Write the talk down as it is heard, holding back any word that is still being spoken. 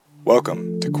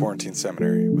Welcome to Quarantine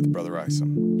Seminary with Brother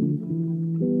Isom.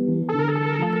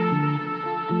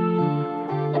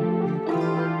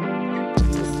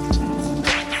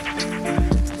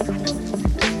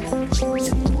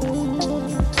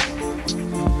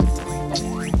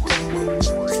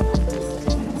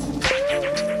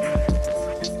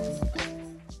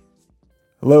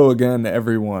 Hello again,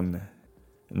 everyone.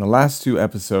 In the last two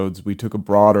episodes, we took a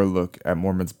broader look at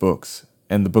Mormon's books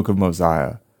and the Book of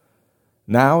Mosiah.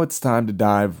 Now it's time to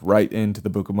dive right into the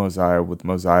Book of Mosiah with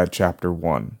Mosiah chapter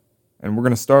 1. And we're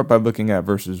going to start by looking at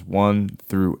verses 1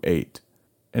 through 8.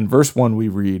 In verse 1 we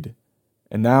read,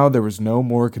 "And now there was no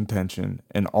more contention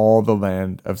in all the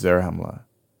land of Zarahemla,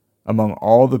 among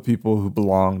all the people who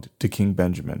belonged to King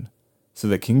Benjamin, so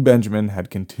that King Benjamin had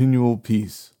continual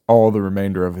peace all the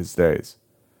remainder of his days."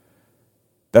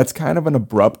 That's kind of an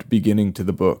abrupt beginning to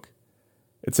the book.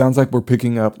 It sounds like we're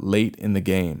picking up late in the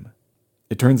game.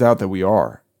 It turns out that we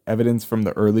are. Evidence from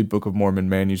the early Book of Mormon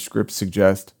manuscripts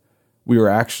suggest we are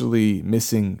actually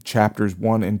missing chapters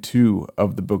 1 and 2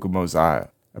 of the Book of Mosiah.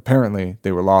 Apparently,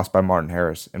 they were lost by Martin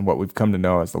Harris in what we've come to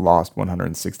know as the lost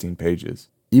 116 pages.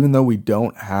 Even though we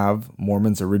don't have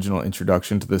Mormon's original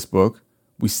introduction to this book,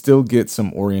 we still get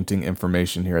some orienting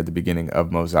information here at the beginning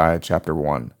of Mosiah chapter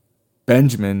 1.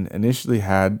 Benjamin initially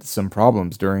had some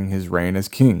problems during his reign as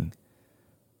king.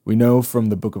 We know from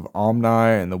the Book of Omni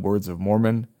and the Words of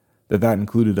Mormon that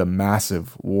included a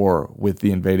massive war with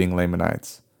the invading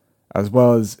Lamanites, as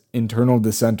well as internal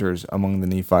dissenters among the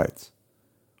Nephites.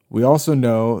 We also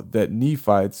know that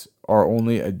Nephites are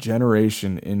only a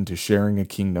generation into sharing a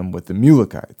kingdom with the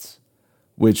Mulekites,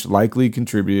 which likely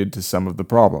contributed to some of the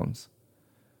problems.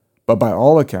 But by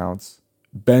all accounts,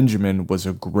 Benjamin was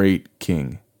a great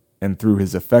king, and through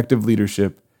his effective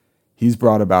leadership, he's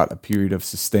brought about a period of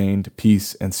sustained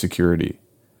peace and security.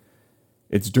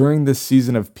 It's during this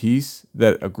season of peace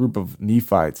that a group of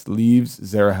Nephites leaves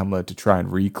Zarahemla to try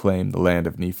and reclaim the land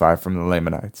of Nephi from the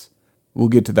Lamanites. We'll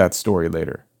get to that story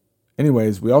later.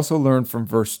 Anyways, we also learn from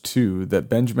verse 2 that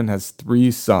Benjamin has 3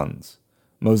 sons: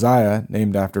 Mosiah,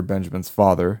 named after Benjamin's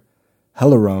father,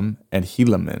 Helarum, and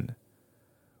Helaman.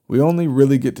 We only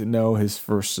really get to know his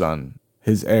first son,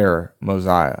 his heir,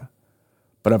 Mosiah.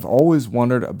 But I've always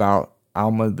wondered about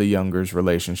Alma the Younger's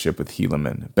relationship with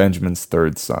Helaman, Benjamin's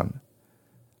 3rd son.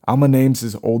 Alma names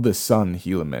his oldest son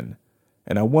Helaman,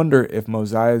 and I wonder if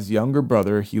Mosiah's younger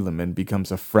brother Helaman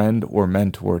becomes a friend or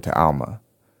mentor to Alma.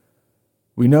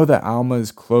 We know that Alma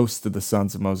is close to the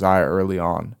sons of Mosiah early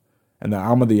on, and that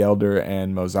Alma the elder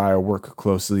and Mosiah work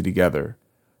closely together.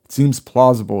 It seems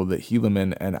plausible that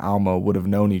Helaman and Alma would have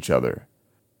known each other.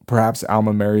 Perhaps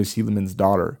Alma marries Helaman's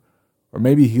daughter, or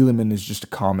maybe Helaman is just a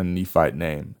common Nephite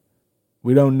name.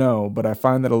 We don't know, but I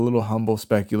find that a little humble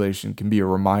speculation can be a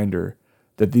reminder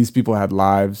that these people had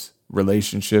lives,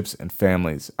 relationships, and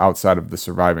families outside of the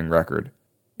surviving record.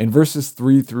 In verses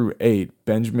 3 through 8,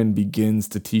 Benjamin begins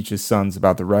to teach his sons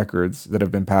about the records that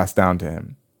have been passed down to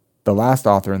him. The last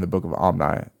author in the Book of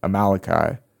Omni,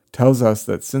 Amaleki, tells us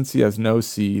that since he has no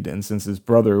seed and since his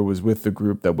brother was with the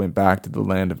group that went back to the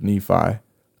land of Nephi,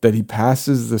 that he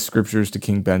passes the scriptures to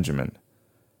King Benjamin.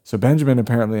 So Benjamin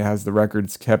apparently has the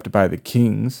records kept by the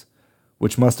kings,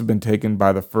 which must have been taken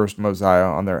by the first Mosiah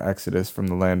on their exodus from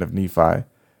the land of Nephi,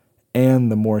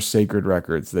 and the more sacred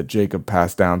records that Jacob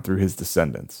passed down through his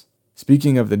descendants.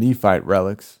 Speaking of the Nephite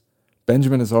relics,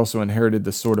 Benjamin has also inherited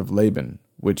the sword of Laban,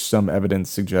 which some evidence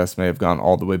suggests may have gone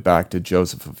all the way back to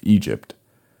Joseph of Egypt,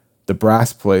 the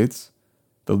brass plates,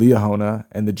 the Liahona,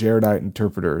 and the Jaredite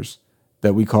interpreters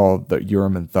that we call the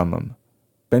Urim and Thummim.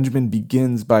 Benjamin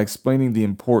begins by explaining the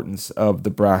importance of the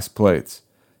brass plates,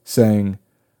 saying,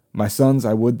 "My sons,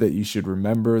 I would that ye should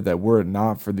remember that were it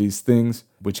not for these things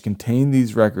which contain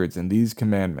these records and these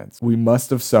commandments, we must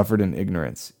have suffered in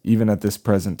ignorance, even at this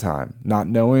present time, not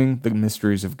knowing the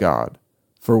mysteries of God.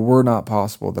 For it were not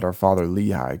possible that our father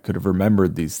Lehi could have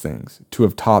remembered these things, to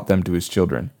have taught them to his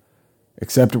children,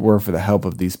 except it were for the help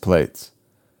of these plates.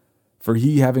 For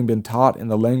he, having been taught in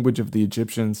the language of the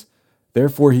Egyptians,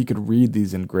 therefore he could read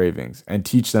these engravings and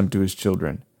teach them to his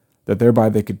children, that thereby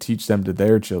they could teach them to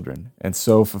their children, and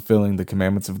so fulfilling the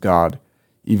commandments of God,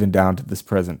 even down to this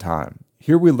present time."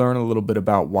 Here we learn a little bit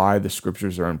about why the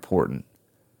scriptures are important.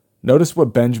 Notice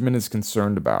what Benjamin is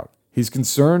concerned about. He's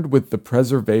concerned with the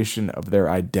preservation of their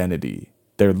identity,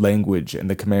 their language, and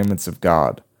the commandments of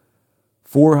God.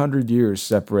 400 years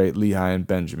separate Lehi and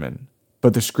Benjamin,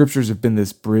 but the scriptures have been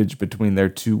this bridge between their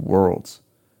two worlds.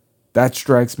 That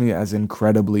strikes me as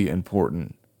incredibly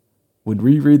important. When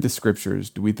we read the scriptures,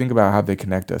 do we think about how they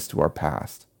connect us to our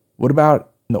past? What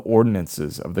about the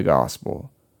ordinances of the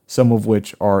gospel? some of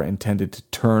which are intended to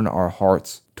turn our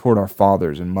hearts toward our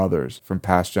fathers and mothers from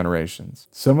past generations.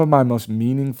 Some of my most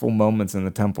meaningful moments in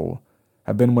the temple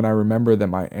have been when I remember that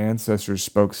my ancestors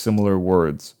spoke similar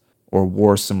words or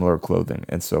wore similar clothing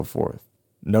and so forth.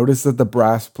 Notice that the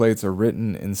brass plates are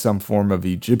written in some form of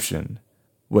Egyptian,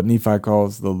 what Nephi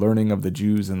calls the learning of the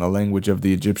Jews and the language of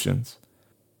the Egyptians.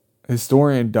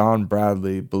 Historian Don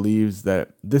Bradley believes that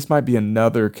this might be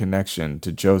another connection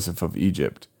to Joseph of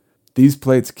Egypt. These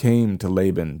plates came to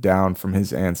Laban down from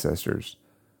his ancestors.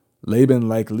 Laban,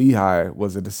 like Lehi,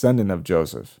 was a descendant of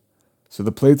Joseph, so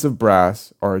the plates of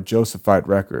brass are a Josephite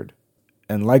record,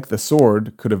 and like the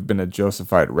sword, could have been a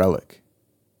Josephite relic.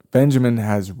 Benjamin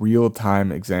has real-time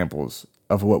examples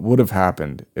of what would have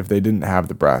happened if they didn't have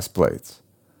the brass plates.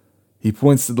 He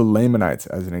points to the Lamanites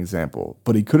as an example,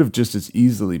 but he could have just as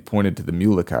easily pointed to the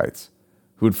Mulekites,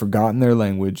 who had forgotten their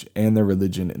language and their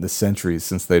religion in the centuries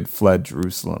since they had fled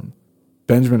Jerusalem.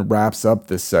 Benjamin wraps up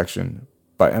this section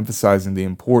by emphasizing the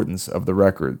importance of the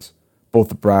records, both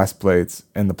the brass plates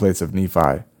and the plates of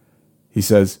Nephi. He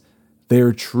says, "They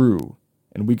are true,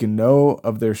 and we can know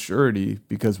of their surety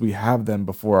because we have them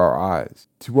before our eyes."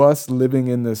 To us living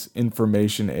in this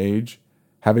information age,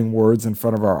 having words in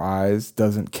front of our eyes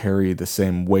doesn't carry the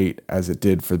same weight as it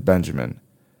did for Benjamin.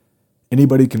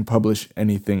 Anybody can publish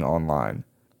anything online.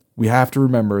 We have to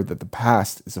remember that the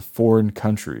past is a foreign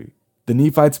country. The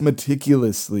Nephites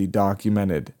meticulously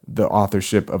documented the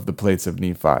authorship of the plates of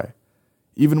Nephi.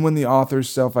 Even when the authors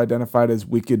self-identified as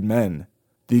wicked men,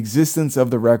 the existence of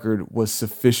the record was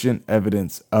sufficient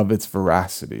evidence of its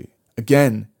veracity.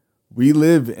 Again, we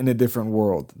live in a different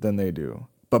world than they do,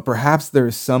 but perhaps there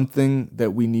is something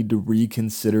that we need to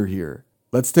reconsider here.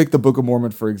 Let's take the Book of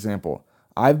Mormon, for example.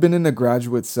 I've been in a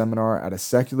graduate seminar at a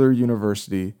secular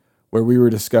university where we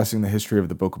were discussing the history of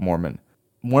the Book of Mormon.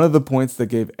 One of the points that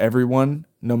gave everyone,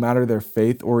 no matter their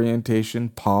faith orientation,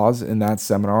 pause in that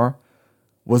seminar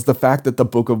was the fact that the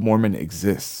Book of Mormon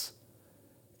exists.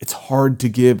 It's hard to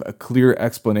give a clear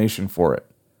explanation for it.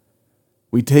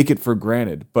 We take it for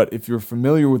granted, but if you're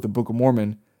familiar with the Book of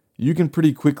Mormon, you can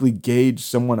pretty quickly gauge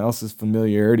someone else's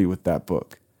familiarity with that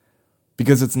book.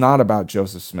 Because it's not about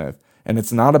Joseph Smith, and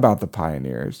it's not about the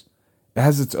pioneers. It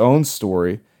has its own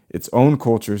story, its own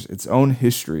cultures, its own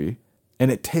history, and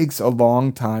it takes a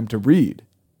long time to read.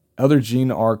 Elder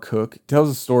Gene R. Cook tells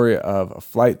a story of a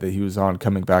flight that he was on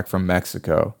coming back from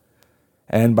Mexico,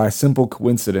 and by simple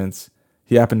coincidence,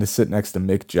 he happened to sit next to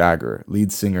Mick Jagger,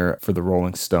 lead singer for the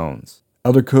Rolling Stones.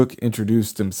 Elder Cook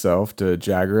introduced himself to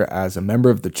Jagger as a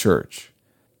member of the church.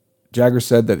 Jagger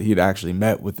said that he had actually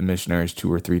met with the missionaries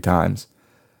 2 or 3 times,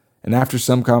 and after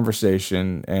some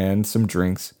conversation and some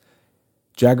drinks,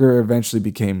 Jagger eventually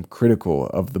became critical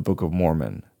of the Book of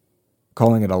Mormon,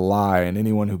 calling it a lie and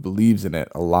anyone who believes in it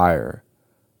a liar.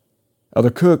 Elder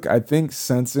Cook, I think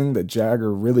sensing that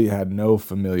Jagger really had no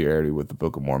familiarity with the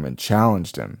Book of Mormon,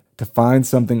 challenged him to find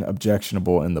something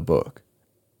objectionable in the book.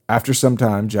 After some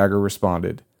time, Jagger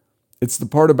responded, "It's the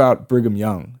part about Brigham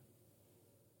Young."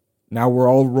 Now we're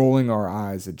all rolling our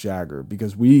eyes at Jagger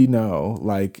because we know,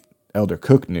 like Elder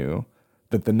Cook knew,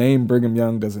 that the name Brigham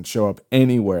Young doesn't show up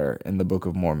anywhere in the Book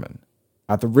of Mormon.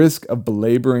 At the risk of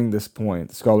belaboring this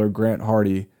point, scholar Grant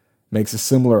Hardy makes a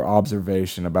similar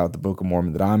observation about the Book of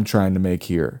Mormon that I'm trying to make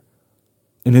here.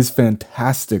 In his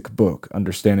fantastic book,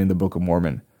 Understanding the Book of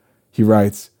Mormon, he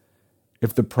writes,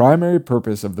 "If the primary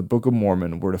purpose of the Book of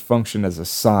Mormon were to function as a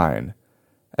sign,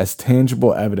 as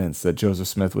tangible evidence that Joseph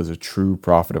Smith was a true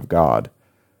prophet of God,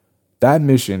 that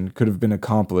mission could have been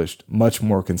accomplished much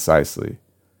more concisely.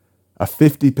 A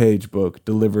 50-page book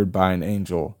delivered by an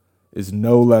angel is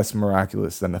no less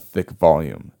miraculous than a thick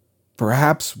volume.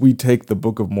 Perhaps we take the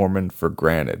Book of Mormon for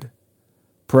granted.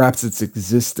 Perhaps its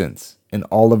existence in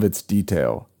all of its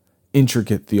detail,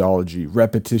 intricate theology,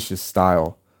 repetitious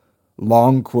style,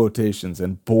 long quotations,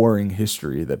 and boring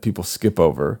history that people skip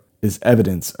over is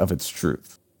evidence of its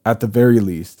truth. At the very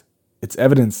least, it's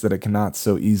evidence that it cannot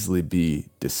so easily be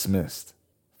dismissed."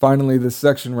 Finally, this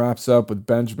section wraps up with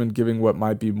Benjamin giving what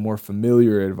might be more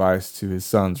familiar advice to his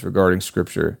sons regarding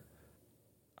Scripture.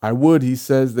 "I would," he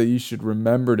says, "that ye should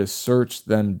remember to search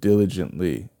them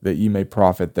diligently, that ye may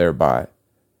profit thereby.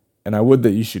 And I would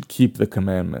that ye should keep the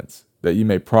commandments, that ye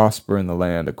may prosper in the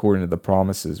land according to the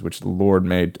promises which the Lord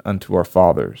made unto our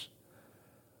fathers."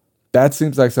 That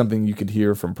seems like something you could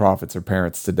hear from prophets or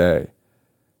parents today.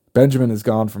 Benjamin has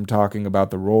gone from talking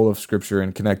about the role of Scripture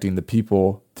in connecting the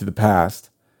people to the past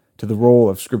to the role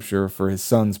of Scripture for his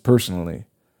sons personally,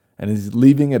 and is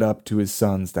leaving it up to his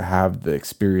sons to have the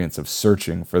experience of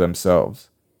searching for themselves.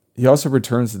 He also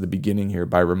returns to the beginning here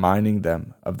by reminding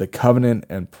them of the covenant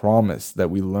and promise that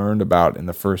we learned about in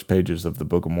the first pages of the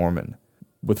Book of Mormon.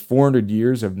 With 400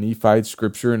 years of Nephite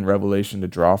scripture and revelation to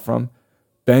draw from,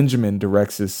 Benjamin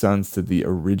directs his sons to the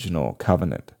original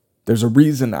covenant. There's a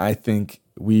reason I think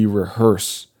we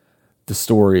rehearse the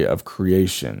story of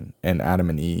creation and Adam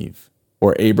and Eve,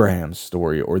 or Abraham's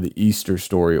story, or the Easter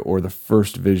story, or the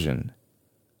first vision.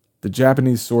 The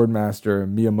Japanese swordmaster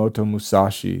Miyamoto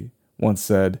Musashi once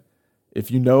said, "If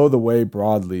you know the way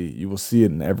broadly, you will see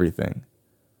it in everything."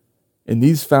 In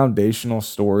these foundational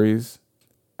stories,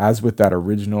 as with that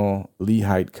original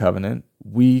Lehite covenant,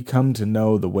 we come to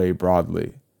know the way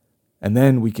broadly, and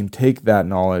then we can take that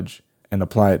knowledge and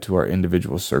apply it to our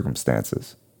individual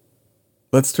circumstances.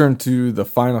 Let's turn to the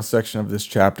final section of this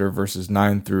chapter, verses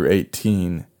 9 through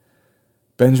 18.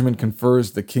 Benjamin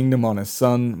confers the kingdom on his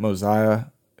son, Mosiah,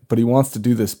 but he wants to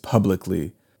do this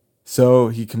publicly. So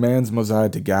he commands Mosiah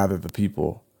to gather the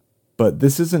people. But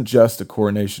this isn't just a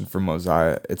coronation for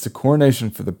Mosiah, it's a coronation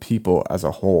for the people as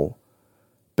a whole.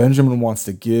 Benjamin wants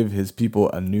to give his people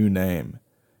a new name,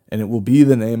 and it will be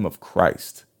the name of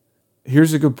Christ.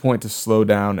 Here's a good point to slow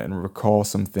down and recall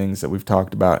some things that we've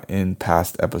talked about in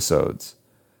past episodes.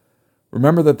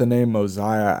 Remember that the name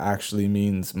Mosiah actually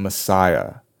means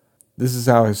Messiah. This is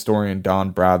how historian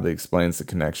Don Bradley explains the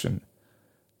connection.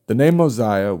 The name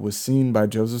Mosiah was seen by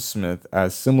Joseph Smith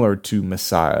as similar to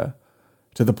Messiah,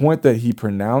 to the point that he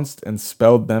pronounced and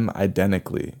spelled them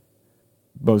identically.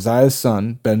 Mosiah's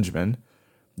son, Benjamin,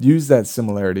 used that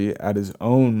similarity at his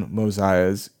own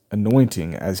Mosiah's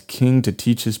anointing as king to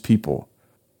teach his people.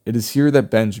 It is here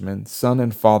that Benjamin, son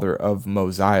and father of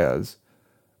Mosiah's,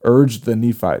 urged the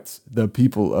Nephites, the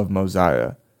people of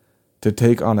Mosiah, to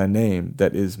take on a name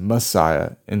that is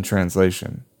Messiah in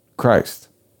translation, Christ.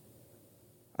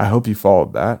 I hope you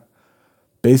followed that.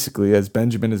 Basically, as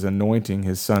Benjamin is anointing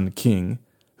his son king,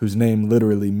 whose name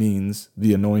literally means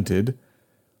the anointed,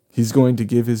 he's going to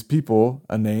give his people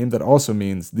a name that also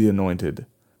means the anointed.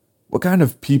 What kind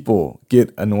of people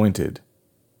get anointed?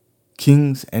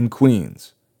 Kings and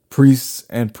queens, priests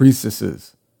and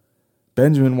priestesses.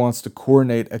 Benjamin wants to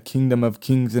coronate a kingdom of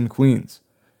kings and queens.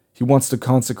 He wants to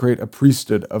consecrate a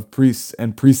priesthood of priests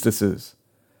and priestesses.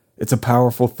 It's a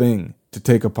powerful thing to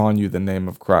take upon you the name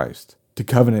of Christ, to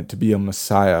covenant to be a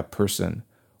Messiah person,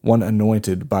 one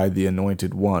anointed by the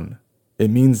anointed one. It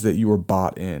means that you are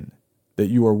bought in, that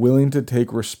you are willing to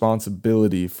take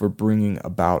responsibility for bringing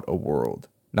about a world,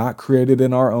 not created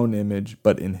in our own image,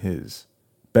 but in his.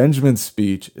 Benjamin's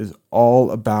speech is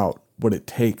all about what it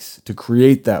takes to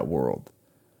create that world,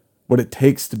 what it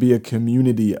takes to be a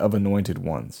community of anointed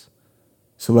ones.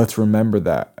 So let's remember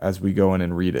that as we go in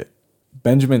and read it.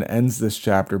 Benjamin ends this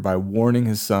chapter by warning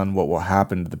his son what will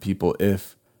happen to the people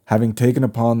if, having taken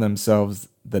upon themselves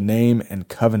the name and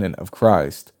covenant of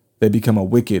Christ, they become a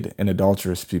wicked and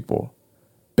adulterous people.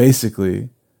 Basically,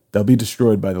 they'll be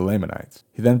destroyed by the Lamanites.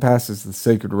 He then passes the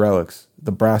sacred relics,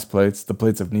 the brass plates, the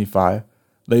plates of Nephi,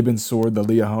 Laban's sword, the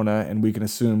Liahona, and we can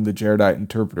assume the Jaredite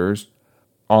interpreters,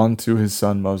 on to his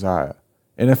son Mosiah,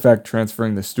 in effect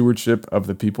transferring the stewardship of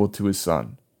the people to his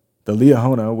son. The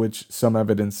Liahona, which some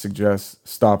evidence suggests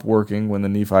stopped working when the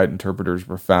Nephite interpreters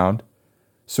were found,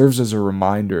 serves as a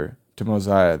reminder to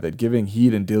Mosiah that giving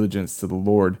heed and diligence to the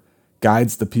Lord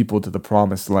guides the people to the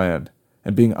promised land,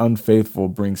 and being unfaithful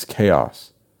brings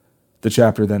chaos. The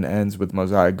chapter then ends with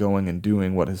Mosiah going and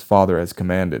doing what his father has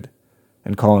commanded,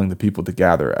 and calling the people to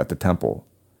gather at the temple.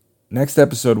 Next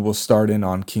episode, we'll start in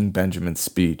on King Benjamin's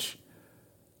speech.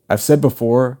 I've said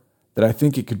before that I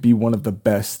think it could be one of the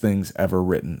best things ever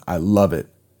written. I love it.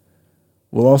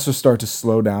 We'll also start to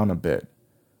slow down a bit.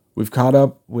 We've caught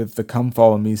up with the Come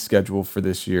Follow Me schedule for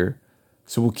this year,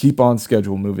 so we'll keep on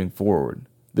schedule moving forward.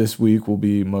 This week will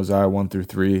be Mosiah 1 through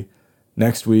 3,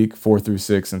 next week 4 through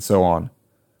 6, and so on.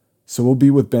 So we'll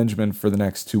be with Benjamin for the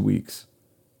next 2 weeks.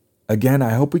 Again,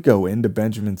 I hope we go into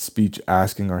Benjamin's speech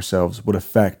asking ourselves what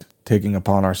effect taking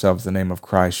upon ourselves the name of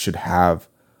Christ should have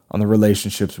on the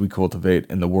relationships we cultivate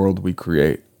in the world we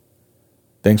create.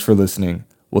 Thanks for listening.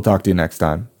 We'll talk to you next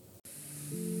time.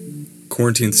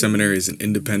 Quarantine Seminary is an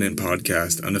independent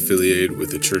podcast unaffiliated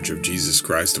with the Church of Jesus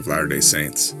Christ of Latter-day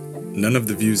Saints. None of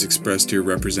the views expressed here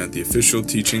represent the official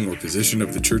teaching or position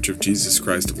of the Church of Jesus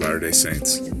Christ of Latter-day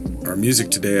Saints. Our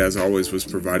music today, as always, was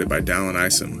provided by Dallin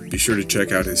Isom. Be sure to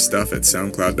check out his stuff at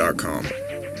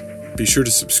soundcloud.com. Be sure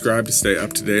to subscribe to stay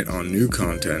up to date on new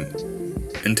content.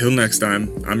 Until next time,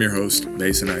 I'm your host,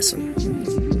 Mason Isom.